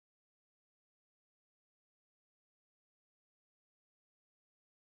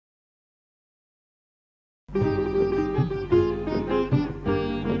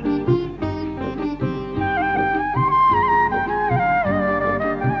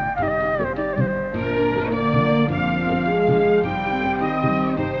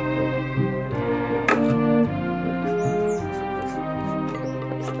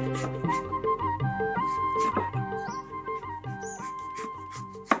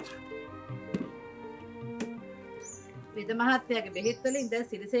වෙද මහත්තයාගේ බෙහෙත් වලින් දැන්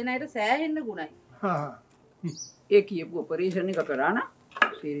සිරිසේනයිට සෑහෙන්න ගුණයි. ඒ කියපු ඔපරේෂන් එක කරා නම්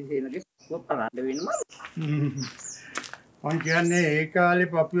සිරිසේනගේ කොප්පරන්න වෙනවා. මං කියන්නේ ඒ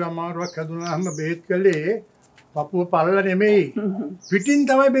කාලේ පපුව අමාරුවක් හැදුනාම බෙහෙත් කළේ පපුව පළල නෙමෙයි. පිටින්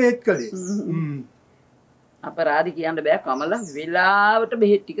තමයි බෙහෙත් කළේ. අපරාධි කියන්න බෑ කමල වෙලාවට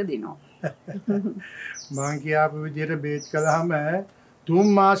බෙහෙත් ටික දෙනවා. මං කියාපු විදිහට බෙහෙත් කළාම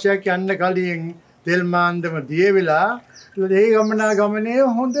 3 මාසයක් යන්න කලින් තෙල් මාන්දම දිය වෙලා ඒ ගමනේ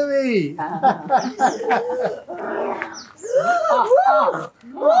හොඳ වෙයි.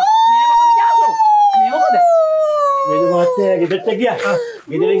 වෙද මහත්තයා ගෙදරට ගියා.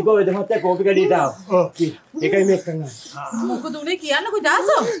 ගෙදරින් ගෝ වෙද මහත්තයා කෝපි කඩේට ආවා. ඒකයි මේක කරන්නේ. මොකද උනේ කියන්නකෝ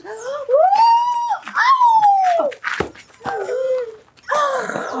ජාසෝ.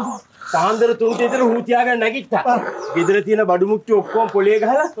 පාන්දර 3ට විතර හූ තියාගෙන නැගිට්ටා. ගෙදර තියෙන බඩු මුට්ටු ඔක්කොම පොලේ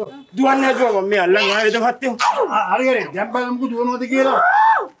ගහලා දුවන්න හැදුවා මම මේ අල්ලන් ආවේ වෙද මහත්තයෝ. හරි හරි. දැන් බලමුකෝ දුවනවද කියලා.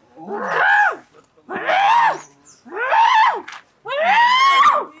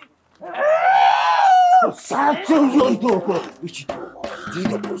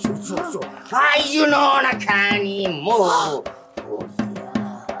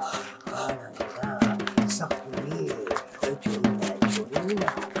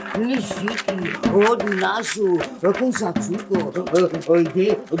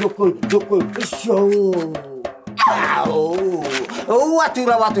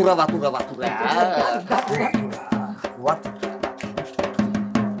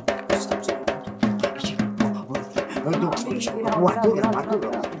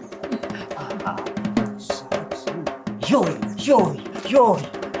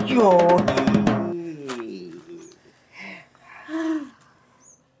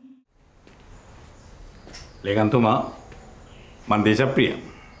 लेखंतुमा मन देशप्रिय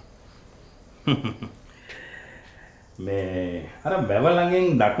मैं अरे बेवलंगे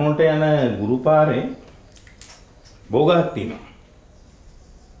दक्कुंटे යන ගුරු පාරේ බෝගහක් තියෙනවා.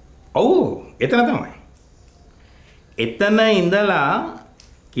 ඔව් එතන තමයි. එතන ඉඳලා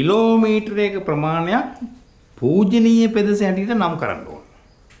කිලෝමීටරයක ප්‍රමාණයක් පූජනීය පෙදෙස හැටියට නම් කරන්න ඕන.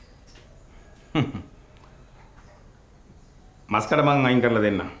 මස්කඩ මං අයින් කරලා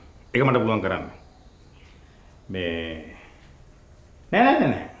දෙන්න. ඒක මට පුළුවන් කරන්න.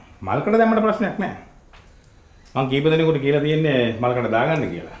 නෑ මල්කඩ දැම්මට ප්‍රශ්නයක් නෑ. මං කීප දෙනෙකුට කියලා තියෙන්නේ මල්කඩ දාගන්න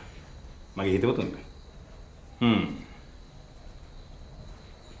කියලා. මගේ හිතවතුන්ට.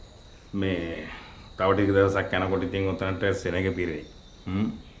 මේ තව ටික දවසක් යනකොට ඉතින් උතනට සෙනග පිරෙයි.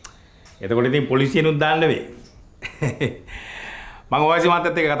 එතකොට ඉතින් පොලිසියනුත් දාන්න වෙයි. මම ඔයසි මාතත්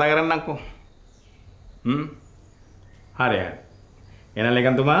එක්ක කතා කරන්නම්කෝ. හරි හරි. එනල්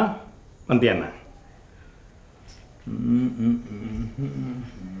එකන්තුමා මන් තියන්න.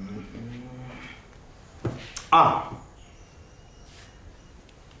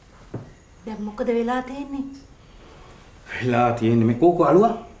 දැන් මොකද වෙලා තියෙන්නේ? වෙලා තියෙන්නේ මේ කෝකෝ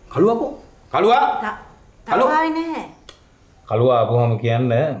අලුවා? කළුවා? තාවායි නෑ. කළුවා ආපුවම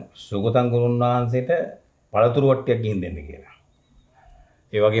කියන්නේ සුගතන් ගුරුන් වහන්සේට පළතුරු වට්ටියක් ගිහින් දෙන්න කියලා.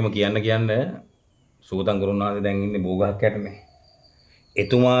 ඒ වගේම කියන්න සුගතන් ගුරුන් වහන්සේ දැන් ඉන්නේ බෝගහක් යටනේ.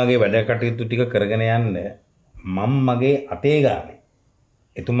 එතුමාගේ වැඩ කටයුතු ටික කරගෙන යන්න මම මගේ අතේ ගානේ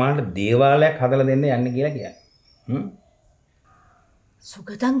එතුමාට දේවාලයක් හදලා දෙන්න යන්නේ කියලා කියන්නේ.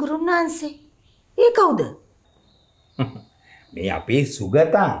 සුගතන් ගුරුන් වහන්සේ? ඒ කවුද? මේ අපේ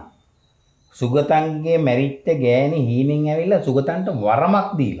සුගතන්ගේ මැරිච්ච ගෑණි හීනෙන් ඇවිල්ලා සුගතන්ට වරමක්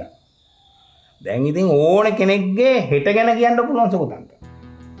දීලා. දැන් ඉතින් ඕන කෙනෙක්ගේ හෙට ගැන කියන්න පුළුවන් සුගතන්ට.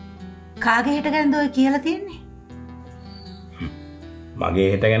 කාගේ හෙට ගැනද ඔය කියලා තියෙන්නේ? මගේ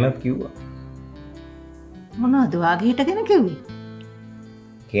හෙට ගැනත් කිව්වා. මොනවද වාගේ හෙට ගැන කිව්වේ?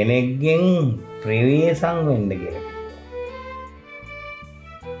 කෙනෙක්ගෙන් ප්‍රවේශම් වෙන්න කියලා කිව්වා.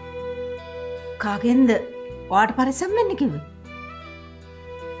 කාගෙන්ද ඔයාට පරිස්සම් වෙන්න කිව්වේ?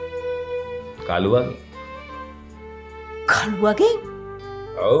 කළුවගේ. කළුවගේ?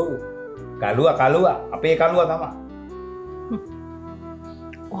 ඔව්. කළුවා අපේ කළුවා තමයි.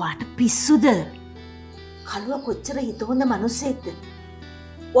 ඔයාට පිස්සුද? කළුවා කොච්චර හිත හොඳ මිනිස්සෙක්ද?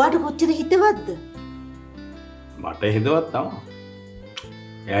 ඔයාට කොච්චර හිතවත්ද? මට හිතවත් තමයි.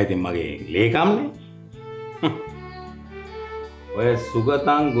 එයා ඉතින් මගේ ලේකම්නේ. ඔය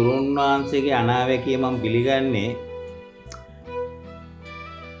සුගතන් ගුරුන් වහන්සේගේ අනාවැකිය මම පිළිගන්නේ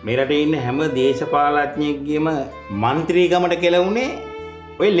මේ රටේ ඉන්න හැම දේශපාලඥයෙක්ගේම മന്ത്രിකමට කෙලවුනේ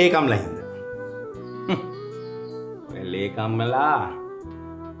ඔය ලේකම්ලා හින්දා. ඔය ලේකම්ලා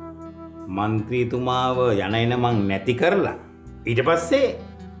മന്ത്രിතුමාව යන එන මං නැති කරලා ඊට පස්සේ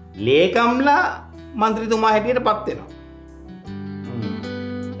ලේකම්ලා മന്ത്രിතුමා හැටියට පත් වෙනවා.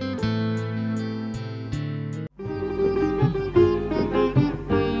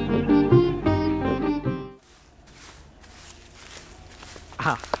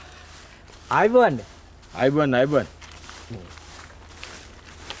 ආයිබෝන් ආයිබෝන්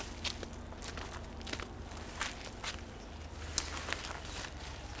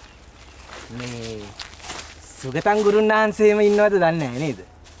මේ සුගතන් ගුරුන් වහන්සේම ඉන්නවද දන්නේ නැහැ නේද?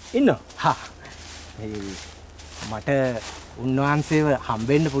 ඉන්නවා. මට උන්වහන්සේව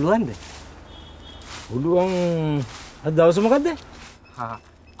හම්බෙන්න පුළුවන්ද? පුළුවන්. අද දවස මොකද්ද?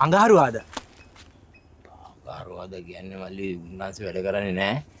 අඟහරුවාද. අඟහරුවාද කියන්නේ මල්ලි උන්වහන්සේ වැඩ කරන්නේ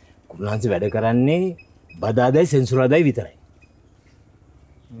නැහැ. උන්වහන්සේ වැඩ කරන්නේ බදාදයි සෙන්සුරාදයි විතරයි.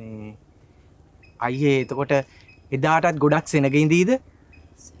 මේ අයියේ එතකොට එදාටත් ගොඩක් සෙනග ඉඳීද?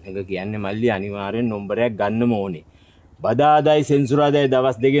 සෙනග කියන්නේ මල්ලි අනිවාර්යෙන් නම්බරයක් ගන්නම ඕනේ. බදාදයි සෙන්සුරාදයි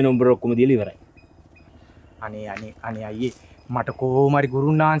දවස් දෙකේ නම්බර ඔක්කොම දීලා ඉවරයි. අනේ අයියේ මට කොහොම හරි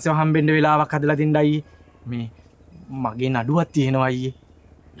ගුරුන් වහන්සේව හම්බෙන්න වෙලාවක් හදලා දෙන්න අයියේ. මේ මගේ නඩුවක් තියෙනවා අයියේ.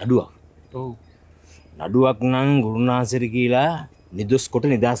 නඩුවක්? ඔව්. නඩුවක් නම් ගුරුන් වහන්සේට කියලා නිදොස් කොට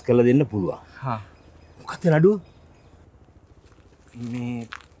නිදාස් කරලා දෙන්න පුළුවන්. හා. මොකක්ද නඩුව?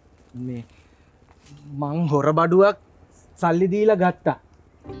 මේ මං හොර බඩුවක් සල්ලි දීලා ගත්තා.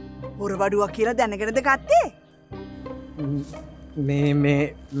 හොර බඩුවක් කියලා දැනගෙනද ගත්තේ? මේ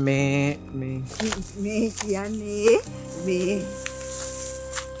කියන්නේ මේ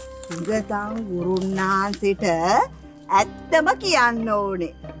සුගතන් ගුරුන්නාන්සේට ඇත්තම කියන්න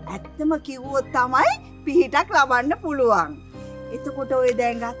ඕනේ. ඇත්තම කිව්වොත් තමයි පිහිටක් ලබන්න පුළුවන්. එතකොට ඔය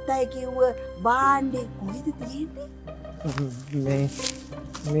දැන් ගත්තයි කිව්ව බාණ්ඩේ කොහෙද තියෙන්නේ?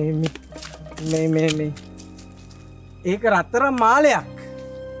 මේ ඒක රත්තරන් මාලයක්.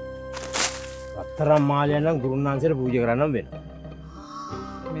 රත්තරන් මාලය නම් ගුරුන් වහන්සේට පූජා කරන්න වෙනවා.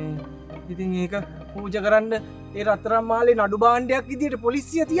 ඉතින් ඒක පූජා කරන්න ඒ රත්තරන් මාලේ නඩු භාණ්ඩයක් විදියට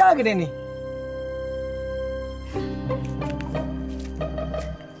පොලිසිය තියාගෙනනේ.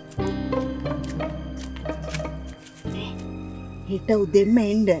 හෙට උදෙන්ම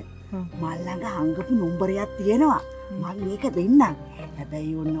එන්න. මල් ළඟ හංගපු නම්බරයක් තියෙනවා. මම මේක දෙන්නම්.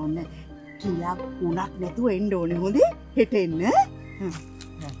 හැබැයි ඔන්න කිලක් උණක් නැතුව එන්න ඕනේ. හොඳේ? හෙට එන්න.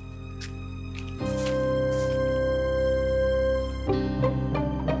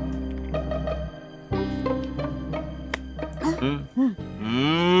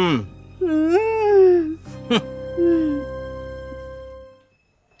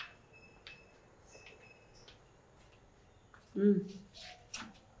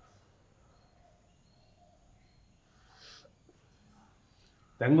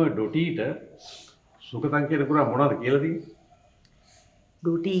 දැන් ඔය ඩොටීට සුගතන් කියන පුරා මොනවද කියලා තියෙන්නේ?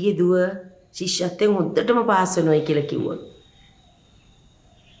 ඩොටීගේ දුව ශිෂ්‍යත්වයෙන් හොද්දටම පාස් වෙනවයි කියලා කිව්වා.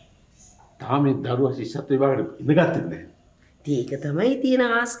 තාම මේ දරුවා ශිෂ්‍යත්ව විභාගෙට ඉඳගත්තේ නැහැ. ඒක තමයි තියෙන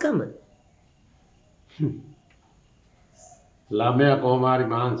ආස්කම. ළමයා කොහොම හරි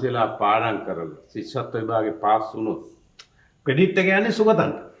මහන්සියලා පාඩම් කරලා ශිෂ්‍යත්ව විභාගේ පාස් වුණොත් ක්‍රෙඩිට් එක යන්නේ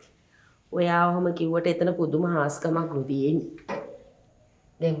සුගතන්ට. ඔයාවම කිව්වට එතන පුදුම ආස්කමක් නුදීන්නේ.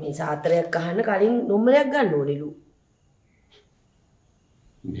 දැන් මේ සාත්‍රයක් අහන්න කලින් නම්බරයක් ගන්න ඕනෙලු.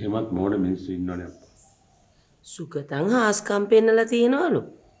 මෙහෙමත් මොඩ මිනිස්සු ඉන්නවනේ. සුගතන් ආස්කම් පෙන්නලා තියෙනවලු.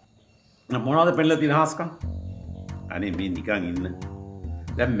 මොනවද පෙන්නලා තියෙන ආස්කම්? අනේ මේ නිකන් ඉන්න.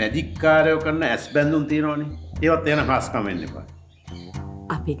 දැන් මැජික් කාර්යය කරන ඇස් බැඳුම් තියෙනවනේ. ඒවත් එන ආස්කම් වෙන්න එපා.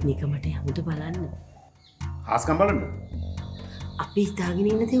 අපිත් නිකමට යමුද බලන්න. ආස්කම් බලන්න. අපි හිතාගෙන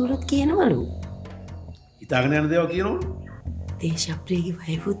ඉන්න දේවලුත් කියනවලු. හිතාගෙන යන දේවල් කියනවලු? දේශප්‍රියගේ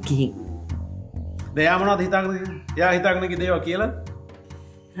වයිෆුත් ගිහින්. එයා මොනවද හිතාගෙන ඉන්නේ? එයා හිතාගෙන ගිය දේවල් කියලා?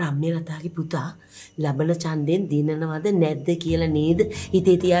 රම්‍ය ලතාගේ පුතා ලබන ඡන්දෙන් දිනනවද නැද්ද කියලා නේද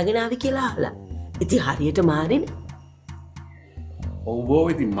හිතේ තියාගෙන ආවි කියලා අහලා. ඉතින් හරියට මාරිනේ. ඔව්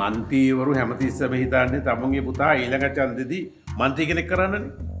ඉතින් මන්ත්‍රීවරු හැමතිස්සෙම හිතන්නේ තමුන්ගේ පුතා ඊළඟ ඡන්දෙදී මන්ත්‍රී කෙනෙක්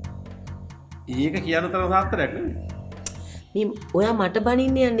කරන්නනේ. ඒක කියන තරම් සාත්‍රයක් නෙමෙයි. මේ ඔයා මට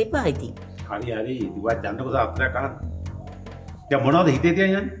බනින්න යන්න එපා ඉතින්. හරි ඉතිවත් යන්නකො සාත්‍රයක් අහන්න. දැන් මොනවද හිතේ තියන්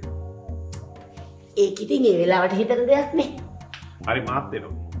යන්නේ? ඒක ඉතින් ඒ වෙලාවට හිතන දෙයක් නේ. හරි මාත්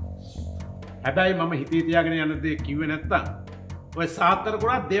දෙනවා. හැබැයි මම හිතේ තියාගෙන යන දේ කිව්වේ නැත්තම් ඔය සාත්‍තර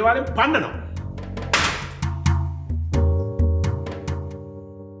ගුණා දේවාලෙන් පන්නනවා.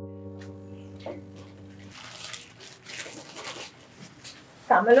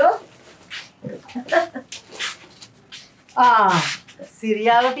 කමලෝ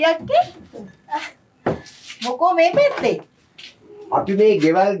සිරියාවට යක්කේ මොකෝ මේ පෙත්තේ අපි මේ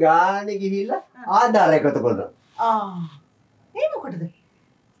ගෙවල් ගානේ ගිහිල්ලා ආධාර එකතු කරනවා. ඒ මොකටද?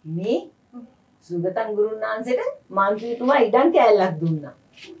 මේ සුගතන් ගුරුන්නාන්සේට මන්ත්‍රීතුමා ඉඩම් කෑල්ලක් දුන්නා.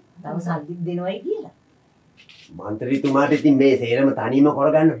 තව සල්ලි දෙනවයි කියලා. මන්ත්‍රීතුමාට ඉතින් මේ සේරම තනියම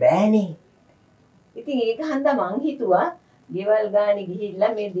කරගන්න බෑනේ. ඉතින් ඒක හන්දා මං හිතුවා ගෙවල් ගානේ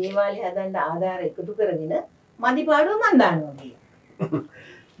ගිහිල්ලා මේ දේවාලය හදන්න ආධාර එකතු කරගෙන මදි පාඩුව මන් දානවා කියලා.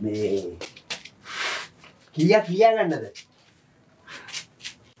 මේ කීයක් ලියා ගන්නද?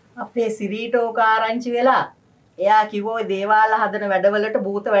 අපේ සිරීටෝක ආරංචි වෙලා එයා කිව්වා ඔය දේවාල හදන වැඩවලට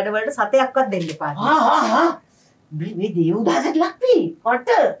භූත වැඩවලට සතයක්වත් දෙන්න එපා. මේ දේවදාසට ලක්වි කොට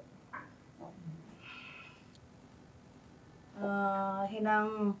එහෙනම්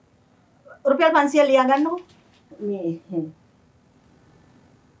රුපියල් 500 ලියා ගන්නකො. මේ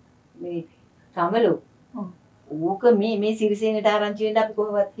කමලු ඕක මේ සිරිසේනට ආරංචි වෙන්න අපි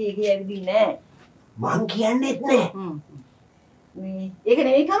කොහොමවත් ඒකේ ඇවිදින්නේ නැහැ. මං කියන්නේත් නෑ. මේ ඒක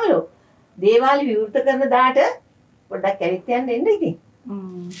නෙවෙයි කමලු. දේවාලි විවෘත කරන දාට පොඩ්ඩක් ඇවිත් යන්න එන්න ඉතින්.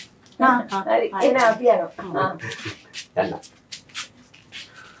 හරි එන අපි යනවා. යන්න.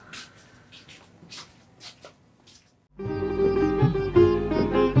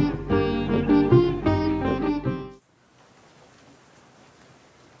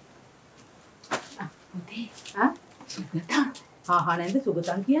 නේද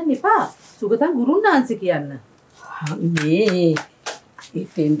සුගතන් කියන්න එපා. සුගතන් ගුරුන්නාන්සේ කියන්න. මේ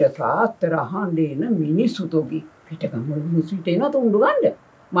ඉතින්ට සාස්තර අහන්නේ න මිනිස්සු තෝගි පිටකම් වල මිනිස්සුට එනවා තුඬු ගන්න.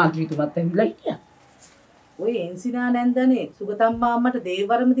 මාත්‍රීතුමත් ඇවිල්ලා හිටියා. ඔය එන්සිනා නැන්දනේ සුගතන් මාම්මට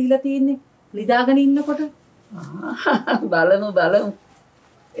දේවවරම දීලා තියෙන්නේ. නිදාගෙන ඉන්නකොට. බලමු.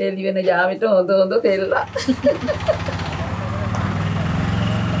 එළි වෙන ජාමිට හොඳ තෙල්ලා.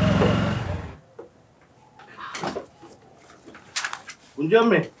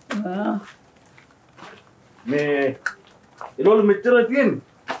 පුංජම්මේ මේ එළවලු මෙච්චර තියෙන්නේ.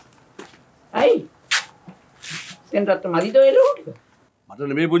 ඇයි? සෙන්රත් මදිද එළවලු ටික? මට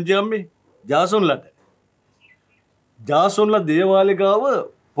නෙමෙයි පුංජම්මේ ජාසොන්ලට. ජාසොන්ලා දේවාලේ ගාව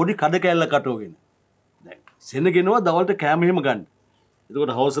පොඩි කඩ කැල්ල කටවගෙන. දැන් සෙනගෙනවා දවල්ට කෑම එහෙම ගන්න.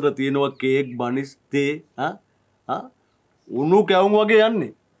 එතකොට හවසට තියෙනවා කේක් බනිස් තේ උණු කැවුම් වගේ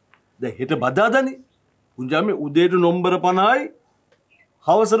යන්නේ. දැන් හෙට බදාදානේ. පුංජම්මේ උදේට නොම්බර 50යි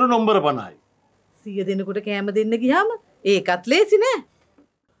හවසට නොම්බර 50යි. 100 දෙනෙකුට කෑම දෙන්න ගියාම ඒකත් ලේසි නෑ.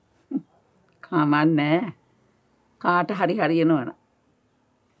 කමන්නේ. කාට හරි හරියනවන.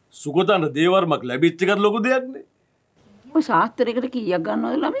 සුගතන්ට දේවර්මක් ලැබිච්ච එකත් ලොකු දෙයක් නේ. ඔය ශාස්ත්‍රයකට කීයක්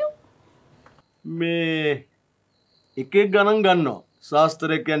ගන්නවද ළමයෝ? මේ එකෙක් ගණන් ගන්නවා.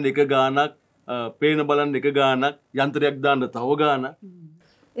 ශාස්ත්‍රයක් කියන්නේ එක ගානක්, පේන බලන්න එක ගානක්, යන්ත්‍රයක් දාන්න තව ගානක්.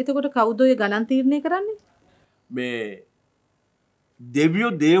 එතකොට කවුද ඔය ගණන් තීරණය කරන්නේ? මේ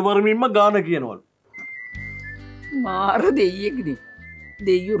දෙවියෝ දේවර්මින්ම ගාන කියනවලු. මාර දෙයියෙක්නේ.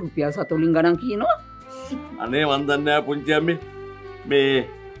 දෙයියෝ රුපියල් 7 වලින් ගණන් කියනවා. අනේ මන් දන්නේ නැහැ පුංචි අම්මේ. මේ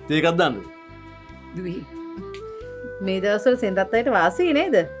තේකක් දාන්නද? දුවි. මේ දවස්වල සෙන්රත් අයට වාසී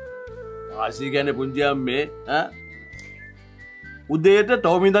නේද? වාසී කියන්නේ පුංචි අම්මේ උදේට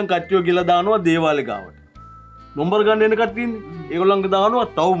තවමින්දන් කට්ටියෝ කියලා දානවා දේවාලේ ගාවට. නම්බර් ගන්න එන කට්ටිය ඉන්නේ. ඒගොල්ලන්ගේ දානවා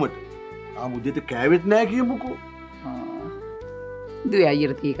තවමට. උදේට කෑවෙත් නැහැ කියමුකෝ. දුවේ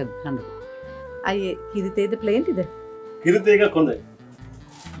අයියට තේක දාන්නකො. අයියේ කිරිතේද ප්ලේන්ටිද? කිරිත එකක් හොඳයි.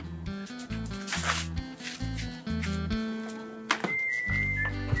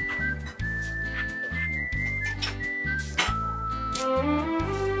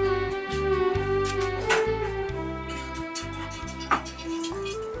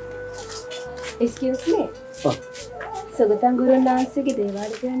 Excuse me. සුගතන් ගුරුන් වහන්සේගේ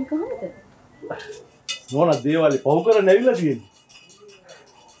දේවාලය කියන්නේ කොහොමද? නෝනා දේවාලේ පහු කරන්න ඇවිල්ලා තියෙන්නේ.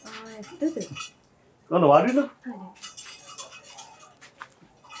 ඇත්තද? නෝනා වාඩිද?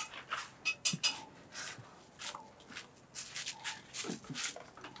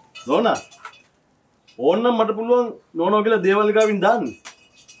 නෝනා ඕන්නම් මට පුළුවන් නෝනෝ කියලා දේවාලේ ගාවින් දාන්න.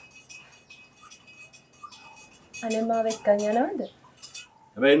 අනේ මාව එක්කන් යනවද?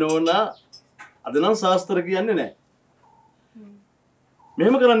 හැබැයි නෝනා අද නම් ශාස්ත්‍ර කියන්නේ නැහැ.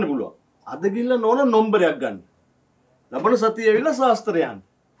 මෙහෙම කරන්න පුළුවන්. අද ගිහිල්ලා නෝනා නම්බරයක් ගන්න. ලබන සතියේ ඇවිල්ලා ශාස්ත්‍රය යන්න.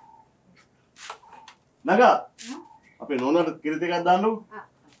 නගා අපේ නෝනාට කිරිත එකක් දාන්නකෝ.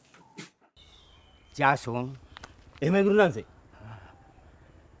 ජාසොන් එහෙම ගුරුනාන්සේ.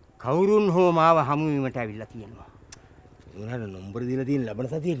 කවුරුන් හෝ මාව හමු වීමට ඇවිල්ලා තියෙනවා. උනාට නම්බර දීලා තියෙන ලබන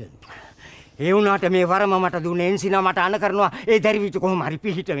සතියේද? ඒ වුණාට මේ වරම මට දුන්නේ එන්සිනා මට අන කරනවා ඒ දැරිවිච කොහොම හරි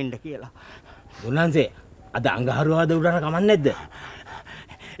පිහිට වෙන්න කියලා. ගුරුනාන්සේ අද අඟහරුවාද උඩට කමන්නේ නැද්ද?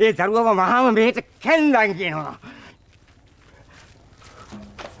 ඒ දරුවව මහාම මෙහෙට කැන්දන් කියනවා.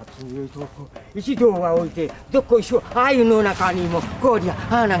 Isitu waoite doko isho ayu nona kanimo kodia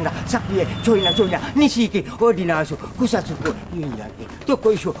ananga sakie choina nishiki ordinasu kusatsuko yiyake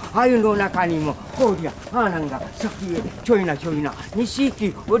doko isho ayu nona kanimo kodia ananga sakie choina nishiki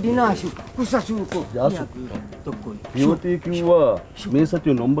ordinasu kusatsuko yasu doko පියවතේ කිව්වා මේ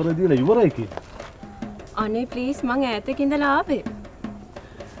සතිය නම්බර දීලා ඉවරයි කියලා. අනේ ප්ලීස් මං ඈතක ඉඳලා ආවේ.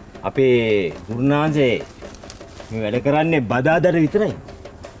 අපේ ගුරුනාන්සේ මේ වැඩ කරන්නේ බදාදර විතරයි.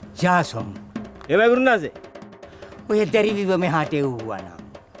 ජාසොන් එහෙමයි ගුරුනාන්සේ. ඔය දැරිවිව මෙහාට එව්වා නම්.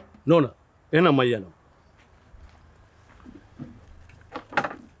 නෝන එහෙනම් මම යනවා.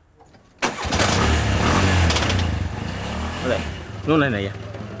 හොඳයි. නෝන නෑ.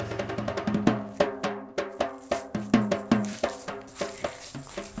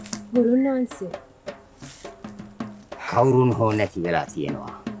 ගුරුන් වහන්සේ කවුරුන් හෝ නැති වෙලා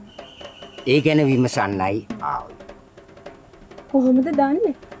තියෙනවා. ඒ ගැන විමසන්නයි ආවේ. කොහොමද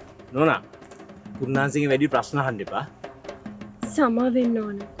දන්නේ? නෝනා ගුරුනාන්සේගෙන් වැඩි ප්‍රශ්න අහන්න එපා. සමා වෙන්න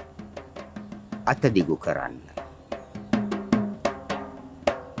ඕන. අත දිගු කරන්න.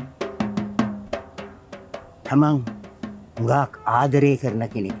 තමන් හුඟක් ආදරය කරන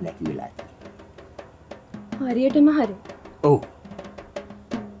කෙනෙක් නැති වෙලා තියෙනවා. හරියටම හරි. ඔව්.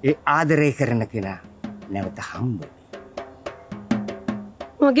 ඒ ආදරය කරන කෙනා නැවත හම්බ වෙයි.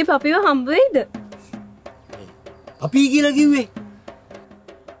 මගේ පපිව හම්බ වෙයිද? අපි කියලා කිව්වේ.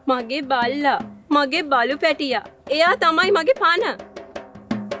 මගේ බල්ලා, මගේ බලු පැටියා. එයා තමයි මගේ පණ.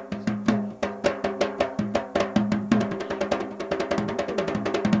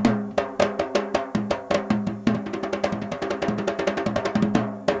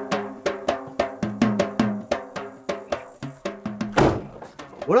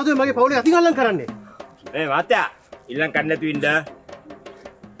 මොනවද මගේ පවුලේ අතිගල්ලම් කරන්නේ? මේ මාත්‍යා ඉල්ලම් කන්න නැතු ඉන්න.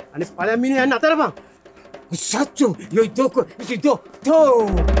 අනිත් පළයන් මිනිහ යන්න අතරපන්. සච්චු යොයිතෝක ඉතිතෝ තෝ.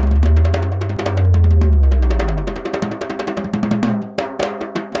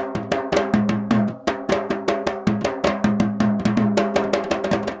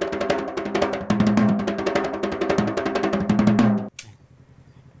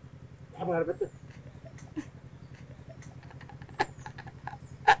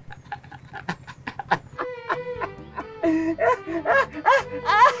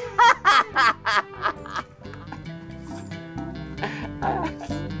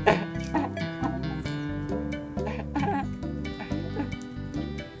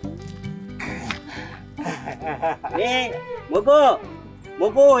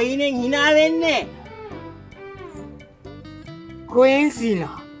 මොකෝ ඉනෙන් hina වෙන්නේ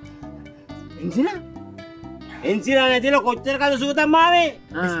කොහෙන්සිනා එන්සිනා නැතිල කොච්චර කද සූතම් මාවේ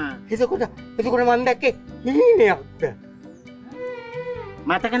එතකොට මන් දැක්කේ හීනයක්ද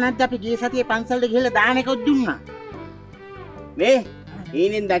මතක නැද්ද අපි ගිය සතියේ පන්සලට ගිහලා දාන එකක් දුන්නා මේ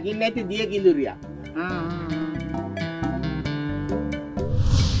හීනෙන් දකින්න ඇති දිය කිඳුරියා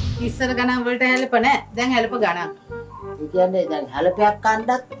ඉස්සර ගණන් වලට හැලප නැහැ දැන් හැලප ගණන් ඒ කියන්නේ දැන් හැලපයක්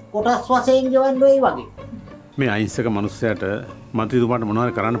කණ්ඩත් කොටස් වශයෙන් ගෙවන්න වෙයි වගේ. මේ අහිංසක මිනිස්සයාට මන්ත්‍රීතුමාට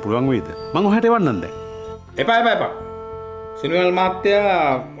මොනවද කරන්න පුළුවන් වෙයිද? මං ඔහට එවන්නම් දැන්. එපා. සුනිවල් මහත්තයා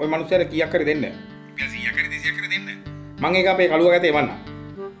ওই මිනිස්සයාට කීයක් හරි දෙන්න. 100ක් හරි 200ක් හරි දෙන්න. මං ඒක අපේ කළුව ගැතේ එවන්නම්.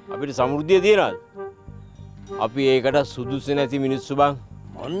 අපිට සමෘද්ධිය තියනවාද? අපි ඒකට සුදුසු නැති මිනිස්සු බං.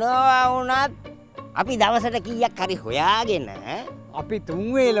 මොනවා වුණත් අපි දවසට කීයක් හරි හොයාගෙන අපි තුන්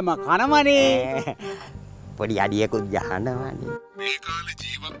වේලම කනමනේ. පොඩි අඩියකුත් ගහනවානේ. මේ කාලේ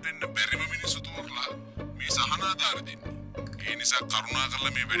ජීවත් වෙන්න බැරිම මිනිස්සු තෝරලා මේ සහනාධාර දෙන්නේ. ඒ නිසා කරුණා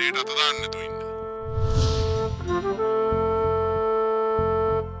කරලා මේ වැඩේට අත දාන්න තු ඉන්න.